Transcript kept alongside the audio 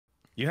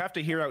You have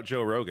to hear out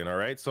Joe Rogan, all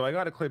right? So I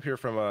got a clip here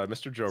from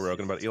Mr. Joe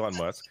Rogan about Elon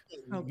Musk.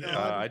 Oh,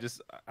 God.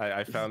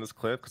 I found this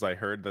clip because I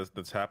heard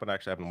this happened.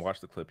 Actually, I haven't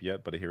watched the clip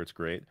yet, but I hear it's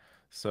great.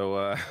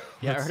 So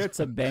yeah, I heard it's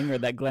a banger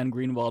that Glenn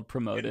Greenwald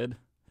promoted.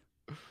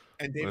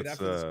 And David,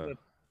 after this clip,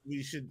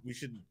 we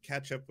should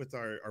catch up with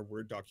our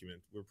Word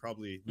document. We've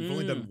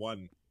only done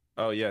one.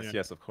 Oh yes,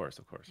 yes, of course.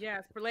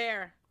 Yes,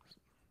 Blair,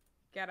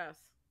 get us.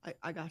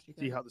 I got you.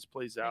 See how this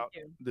plays out.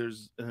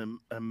 There's an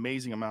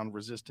amazing amount of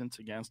resistance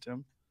against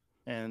him,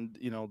 and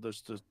you know,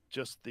 there's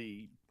just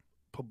the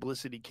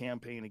publicity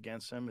campaign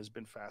against him has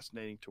been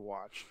fascinating to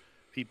watch.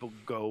 People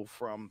go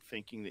from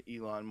thinking that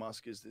Elon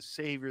Musk is the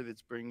savior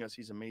that's bringing us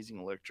these amazing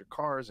electric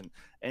cars and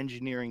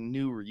engineering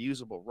new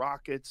reusable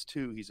rockets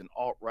to he's an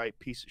alt-right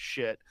piece of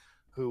shit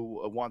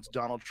who wants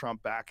Donald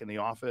Trump back in the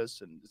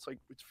office, and it's like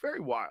it's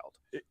very wild.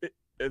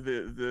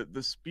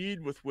 The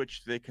speed with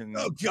which they can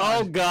oh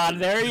god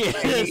there he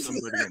is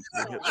somebody into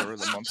the Hitler of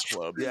the Month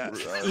Club. Yeah.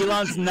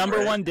 Elon's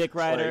 #1 dick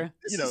rider. Like,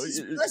 you know,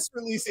 press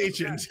release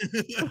agent.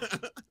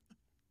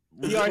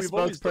 PR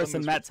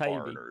spokesperson Matt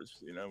Taibbi.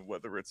 You know,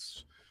 whether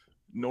it's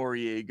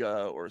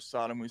Noriega or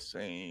Saddam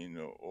Hussein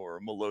or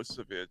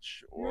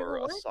Milosevic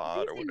or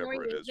Assad or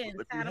whatever it is,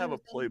 like we have a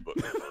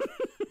playbook for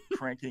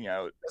cranking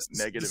out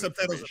negative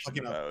subtitles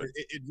information about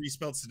it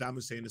respelled Saddam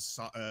Hussein as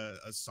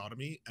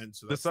sodomy, and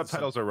so the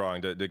subtitles are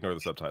wrong. Ignore the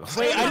subtitles.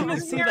 Wait, I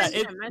didn't see that.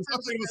 It's not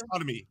talking about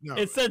sodomy. No,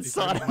 it said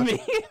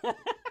sodomy.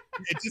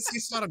 It did say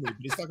sodomy, but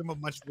he's talking about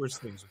much worse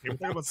things. Okay, we're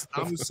talking about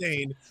Saddam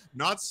Hussein,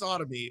 not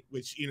sodomy,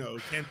 which you know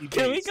can't be.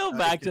 Can we go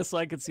back just so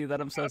I can see that?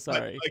 I'm so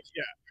sorry. Like,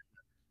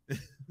 yeah.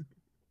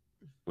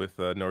 With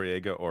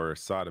Noriega or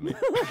sodomy.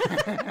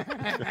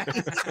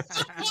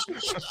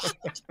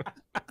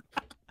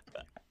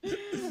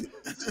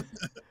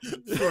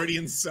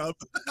 Freudian sub.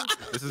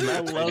 This is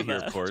Matt Taibbi here,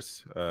 of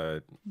course.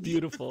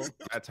 Beautiful.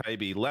 Matt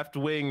Taibbi,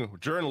 left-wing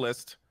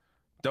journalist.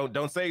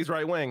 Don't say he's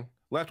right-wing.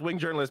 Left-wing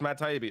journalist Matt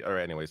Taibbi. All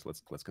right, anyways,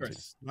 let's continue.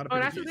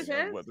 That's what this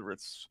is? Whether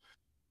it's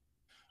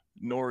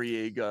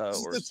Noriega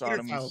or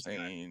Saddam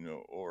Hussein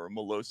or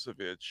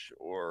Milosevic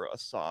or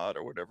Assad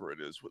or whatever it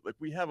is, like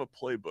we have a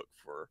playbook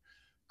for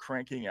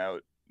cranking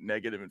out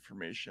negative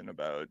information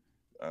about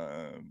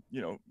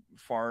you know,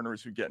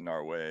 foreigners who get in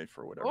our way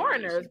for whatever.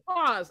 Foreigners,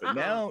 pause. But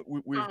now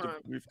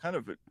we've kind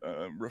of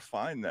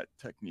refined that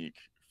technique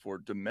for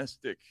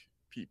domestic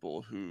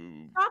people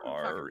who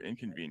are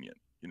inconvenient.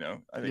 You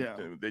know, I think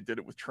they did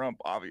it with Trump,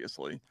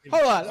 obviously.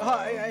 Hold on,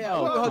 I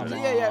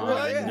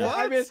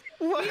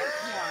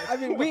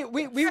mean,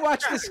 we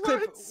watched this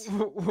clip.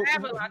 I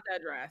have a lot to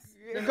address.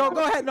 Go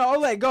ahead. No,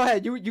 Ole, go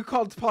ahead. You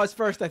called pause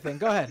first, I think.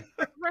 Go ahead.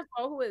 First of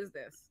all, who is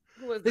this?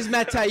 This is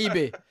Matt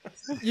Taibbi.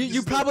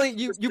 You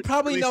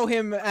probably know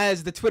him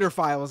as the Twitter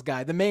Files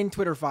guy, the main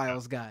Twitter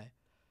Files guy.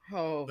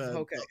 Oh,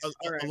 okay.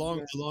 A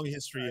long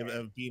history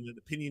of being an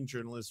opinion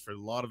journalist for a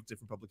lot of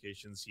different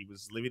publications. He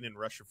was living in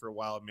Russia for a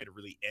while and made a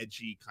really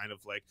edgy kind of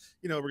like,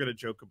 you know, we're going to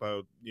joke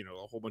about, you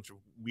know, a whole bunch of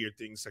weird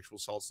things, sexual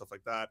assault, stuff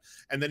like that.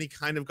 And then he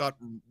kind of got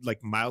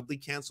like mildly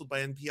canceled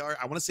by NPR.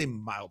 I want to say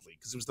mildly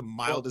because it was the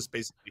mildest,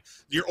 basically.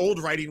 Your old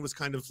writing was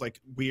kind of like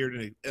weird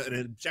and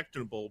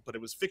objectionable, but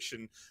it was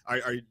fiction.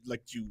 Are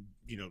like you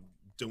know,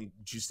 don't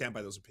you stand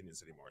by those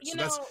opinions anymore? You so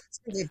know,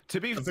 that's to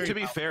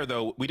be fair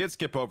though, we did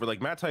skip over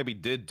like Matt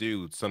Taibbi did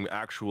do some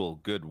actual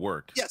good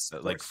work. Yes,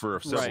 like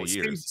for several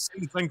years.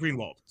 Same Glenn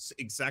Greenwald,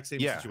 exact same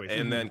situation.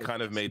 And then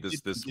kind of made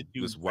this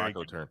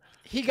wacko turn.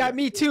 He got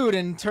me too'd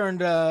and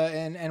turned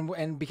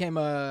and became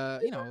a,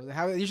 you know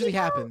how it usually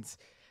happens.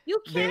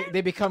 You can't.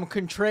 They become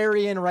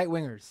contrarian right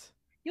wingers.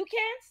 You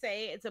can't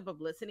say it's a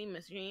publicity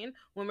machine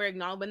when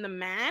the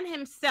man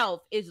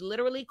himself is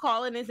literally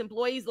calling his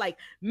employees like,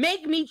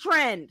 make me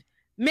trend.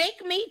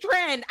 Make me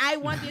trend. I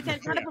want the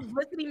attention. Not a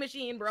publicity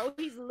machine, bro.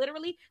 He's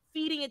literally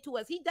feeding it to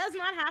us. He does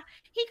not have.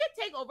 He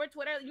could take over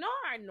Twitter. You know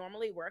how it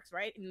normally works,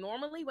 right?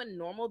 Normally, when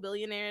normal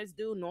billionaires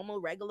do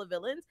normal regular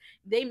villains,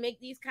 they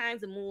make these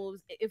kinds of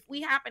moves. If we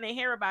happen to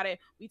hear about it,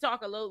 we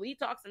talk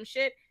some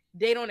shit.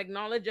 They don't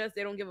acknowledge us.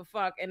 They don't give a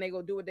fuck, and they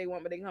go do what they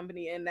want with their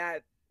company, and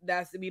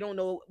that's we don't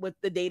know what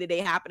the day-to-day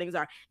happenings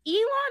are.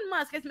 Elon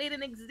Musk has made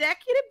an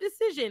executive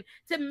decision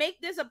to make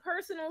this a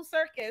personal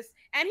circus,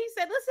 and he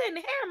said, listen,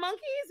 hair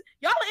monkeys,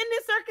 y'all are in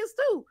this circus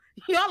too.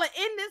 Y'all are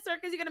in this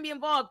circus. You're going to be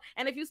involved,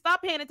 and if you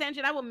stop paying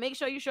attention, I will make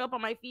sure you show up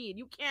on my feed.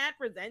 You can't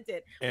present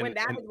it when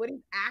that is what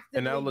he's actively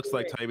and now it looks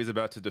doing. like Taibbi's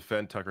about to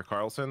defend Tucker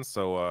Carlson,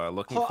 so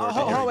looking forward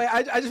to wait,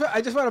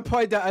 I just want to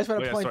point out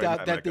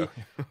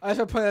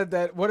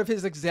that one of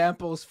his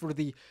examples for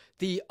the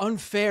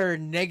unfair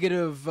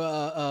negative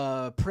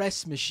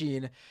press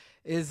machine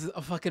is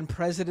a fucking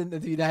president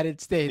of the United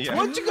States. Yeah.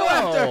 Why don't you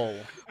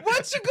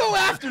go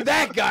after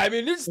that guy? I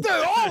mean, it's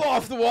all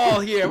off the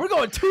wall here. We're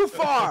going too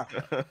far.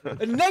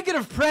 A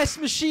negative press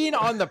machine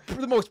on the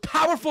most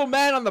powerful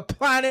man on the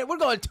planet. We're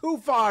going too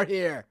far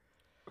here.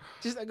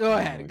 Just go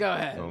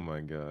ahead. Oh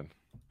my god.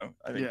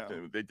 I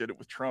think they did it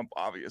with Trump,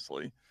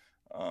 obviously.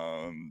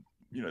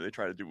 You know, they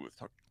try to do it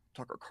with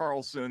Tucker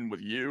Carlson,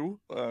 with you.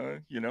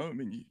 You know, I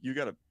mean, you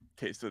got to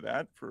tasted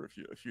that for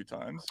a few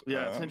times.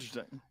 Yeah, it's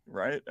interesting,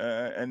 right?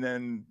 And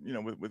then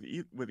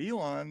with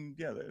Elon,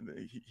 yeah,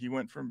 he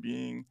went from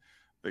being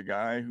the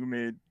guy who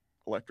made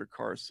electric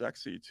cars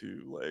sexy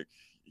to like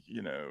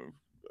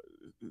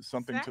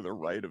something to the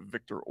right of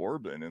Viktor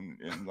Orban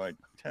in like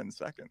 10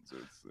 seconds.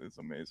 It's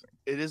amazing.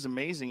 It is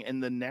amazing,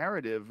 and the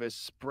narrative is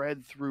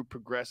spread through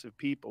progressive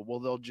people. Well,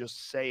 they'll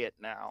just say it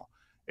now.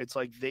 It's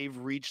like they've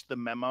reached the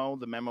memo.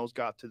 The memo's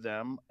got to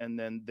them, and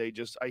then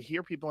I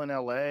hear people in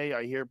LA,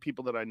 I hear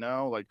people that I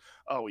know, like,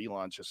 oh,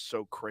 Elon's just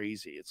so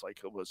crazy. It's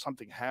like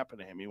something happened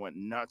to him. He went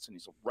nuts, and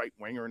he's a right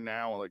winger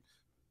now. Like,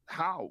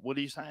 how? What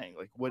are you saying?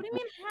 Like, what? What do you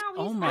mean how?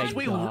 Oh my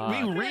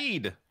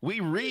God. We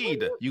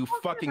read. You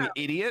fucking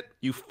idiot.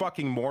 You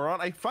fucking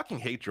moron. I fucking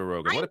hate Joe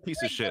Rogan. What a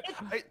piece of shit.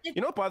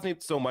 You know what bothers me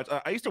so much?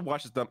 I used to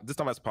watch this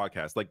dumbass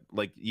podcast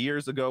like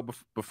years ago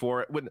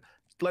before when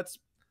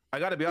I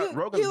gotta be honest.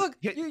 Rogan. You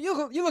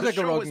look like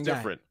a Rogan guy.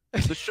 Different.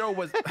 The show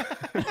was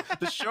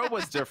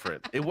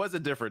different. It was a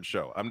different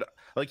show.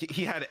 Like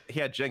he had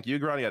Cenk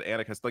Uygur on, he had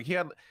Anarchist, like he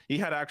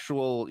had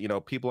actual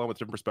people on with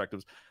different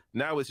perspectives.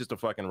 Now it's just a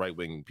fucking right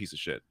wing piece of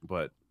shit.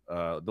 But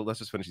let's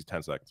just finish these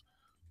 10 seconds.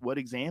 What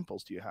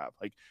examples do you have?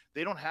 Like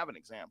they don't have an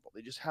example.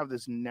 They just have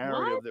this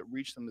narrative that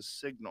reached them the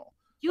signal.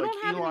 You like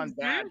don't have Elon an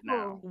bad example.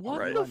 now. What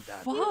Right. the Elon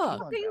bad. fuck?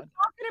 What are you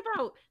talking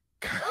about?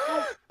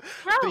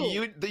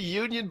 Bro, The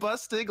union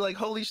busting, like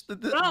holy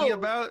shit, Bro.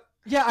 about.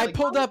 Yeah, Like,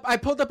 I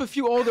pulled up a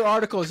few older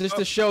articles just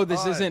to show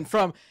this isn't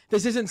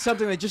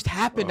something that just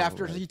happened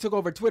after he took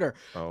over Twitter.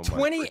 Oh my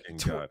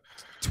freaking God.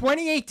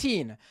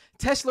 2018,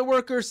 Tesla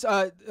workers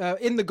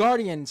in The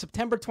Guardian,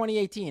 September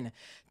 2018.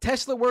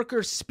 Tesla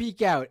workers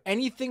speak out.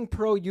 Anything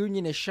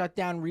pro-union is shut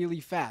down really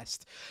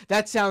fast.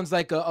 That sounds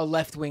like a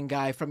left-wing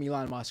guy from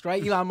Elon Musk,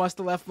 right? Elon Musk,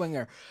 the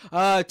left-winger.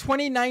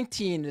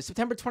 2019,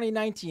 September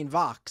 2019,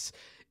 Vox.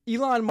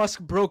 Elon Musk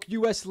broke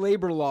U.S.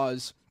 labor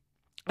laws.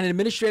 An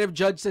administrative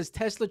judge says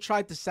Tesla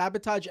tried to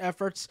sabotage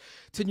efforts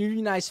to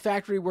unionize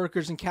factory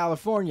workers in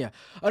California.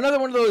 Another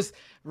one of those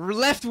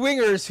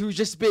left-wingers who's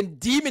just been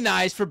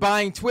demonized for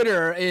buying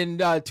Twitter in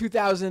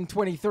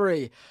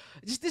 2023.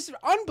 Just this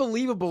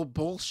unbelievable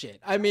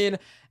bullshit. I mean,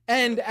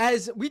 and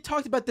as we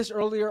talked about this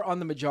earlier on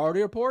the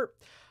Majority Report,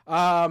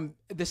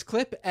 this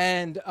clip,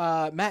 and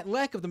Matt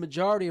Leck of the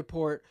Majority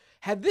Report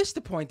had this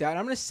to point out.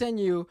 I'm going to send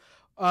you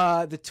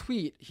the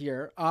tweet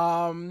here.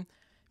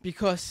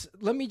 Because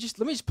let me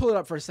just pull it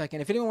up for a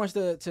second. If anyone wants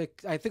to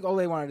I think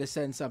Ole wanted to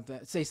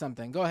say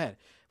something. Go ahead.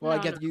 Well, I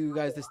get you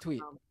guys this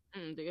tweet.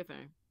 Do your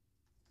thing.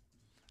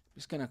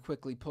 Just gonna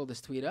quickly pull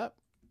this tweet up.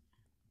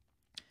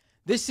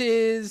 This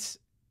is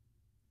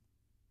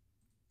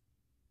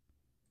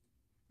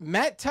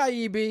Matt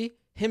Taibbi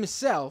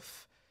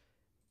himself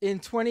in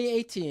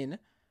 2018,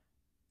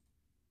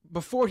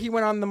 before he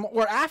went on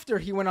after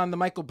he went on the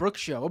Michael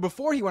Brooks show, or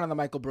before he went on the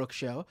Michael Brooks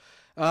show.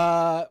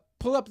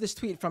 Pull up this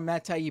tweet from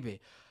Matt Taibbi.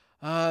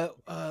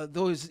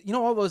 Those,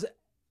 all those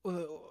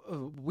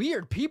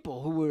weird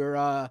people who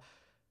were,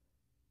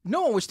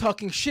 no one was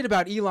talking shit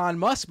about Elon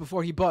Musk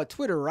before he bought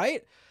Twitter,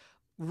 right?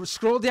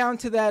 Scroll down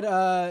to that,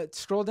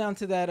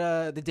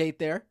 the date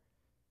there.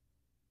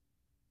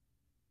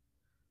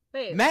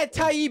 Wait. Matt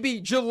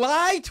Taibbi,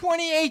 July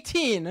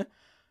 2018,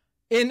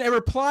 in a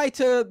reply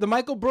to the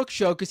Michael Brooks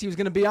show, because he was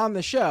going to be on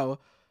the show.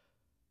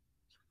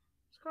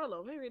 Scroll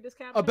over. Let me read this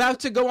caption. About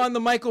to go on the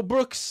Michael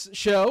Brooks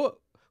show,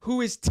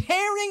 who is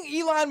tearing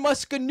Elon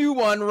Musk a new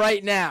one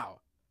right now.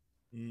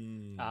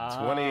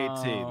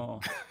 2018.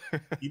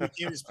 He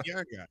became his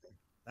PR guy.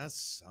 That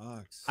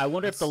sucks. I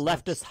wonder if the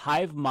leftist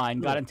hive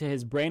mind got into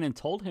his brain and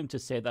told him to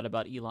say that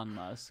about Elon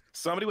Musk.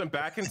 Somebody went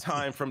back in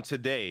time from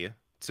today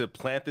to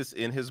plant this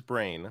in his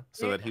brain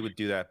so that he would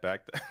do that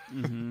back then.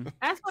 Mm-hmm.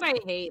 That's what I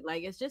hate.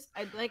 Like, it's just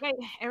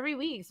every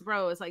week,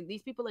 bro. It's like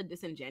these people are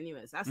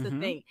disingenuous. That's the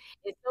thing.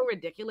 It's so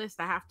ridiculous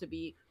to have to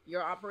be.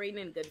 You're operating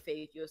in good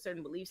faith. You have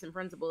certain beliefs and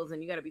principles,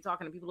 and you got to be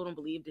talking to people who don't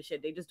believe the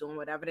shit. They just doing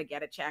whatever to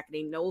get a check.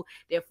 They know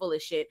they're full of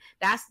shit.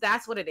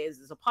 That's what it is.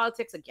 It's a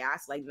politics of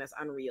gaslighting that's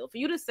unreal. For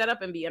you to set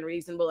up and be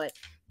unreasonable, like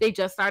they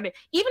just started.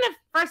 Even if,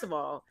 first of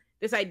all,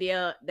 this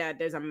idea that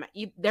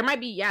there might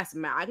be, yes,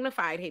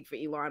 magnified hate for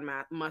Elon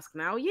Musk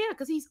now. Yeah,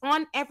 because he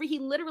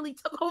literally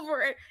took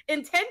over it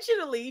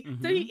intentionally.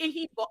 So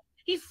he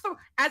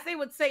as they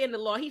would say in the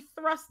law, he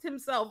thrust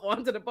himself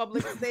onto the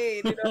public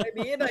stage. You know what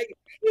I mean? Like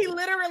he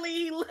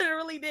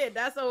literally did.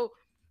 That's so.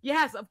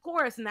 Yes, of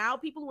course. Now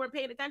people weren't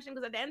paying attention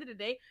because at the end of the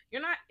day,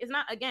 you're not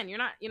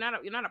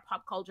a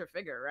pop culture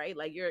figure, right?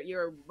 Like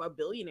you're a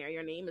billionaire.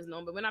 Your name is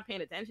known, but we're not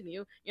paying attention to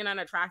you. You're not an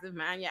attractive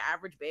man. Your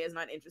average bear is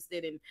not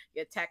interested in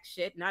your tech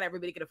shit. Not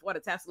everybody can afford a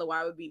Tesla.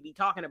 Why would we be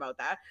talking about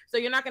that? So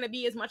you're not going to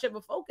be as much of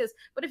a focus.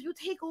 But if you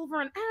take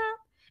over an app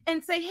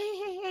and say,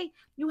 hey,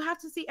 you have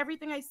to see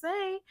everything I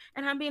say,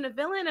 and I'm being a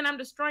villain, and I'm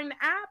destroying the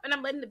app, and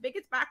I'm letting the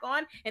bigots back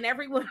on, and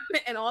everyone,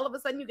 and all of a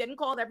sudden you're getting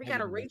called every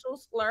kind of racial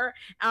slur,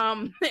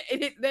 then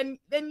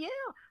yeah,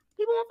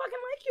 people won't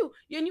fucking like you.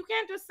 And you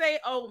can't just say,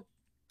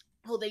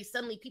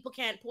 people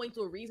can't point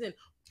to a reason.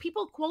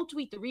 People quote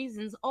tweet the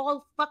reasons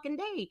all fucking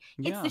day.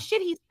 It's the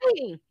shit he's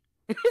saying.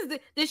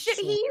 The shit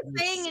he's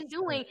saying and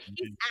doing,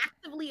 he's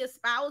actively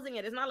espousing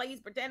it. It's not like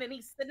he's pretending.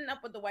 He's sitting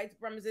up with the white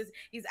supremacists.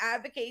 He's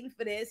advocating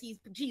for this. He's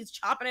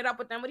chopping it up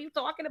with them. What are you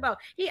talking about?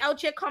 He out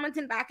here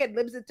commenting back at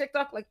libs and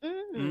TikTok like,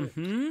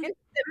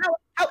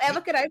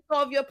 however could I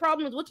solve your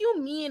problems? What do you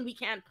mean we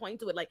can't point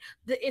to it? Like,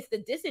 it's the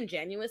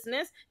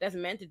disingenuousness that's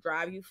meant to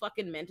drive you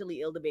fucking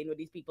mentally ill debating with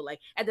these people. Like,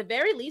 at the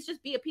very least,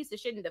 just be a piece of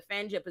shit and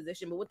defend your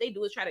position. But what they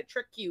do is try to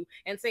trick you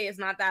and say it's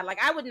not that. Like,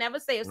 I would never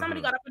say if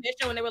somebody got up on their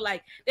show and they were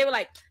like,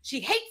 she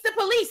hates the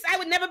police, I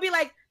would never be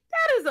like,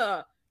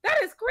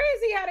 that is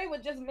crazy how they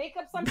would just make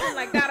up something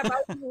like that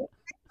about you.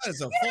 That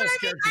is a false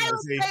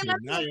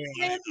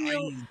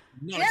characterization.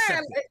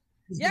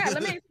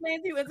 Let me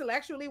explain to you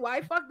intellectually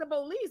why fuck the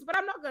police, but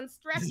I'm not gonna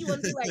stress you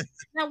and be like,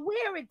 now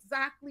where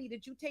exactly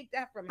did you take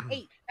that from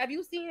hate? Have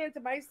you seen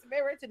into my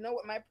spirit to know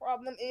what my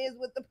problem is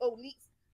with the police?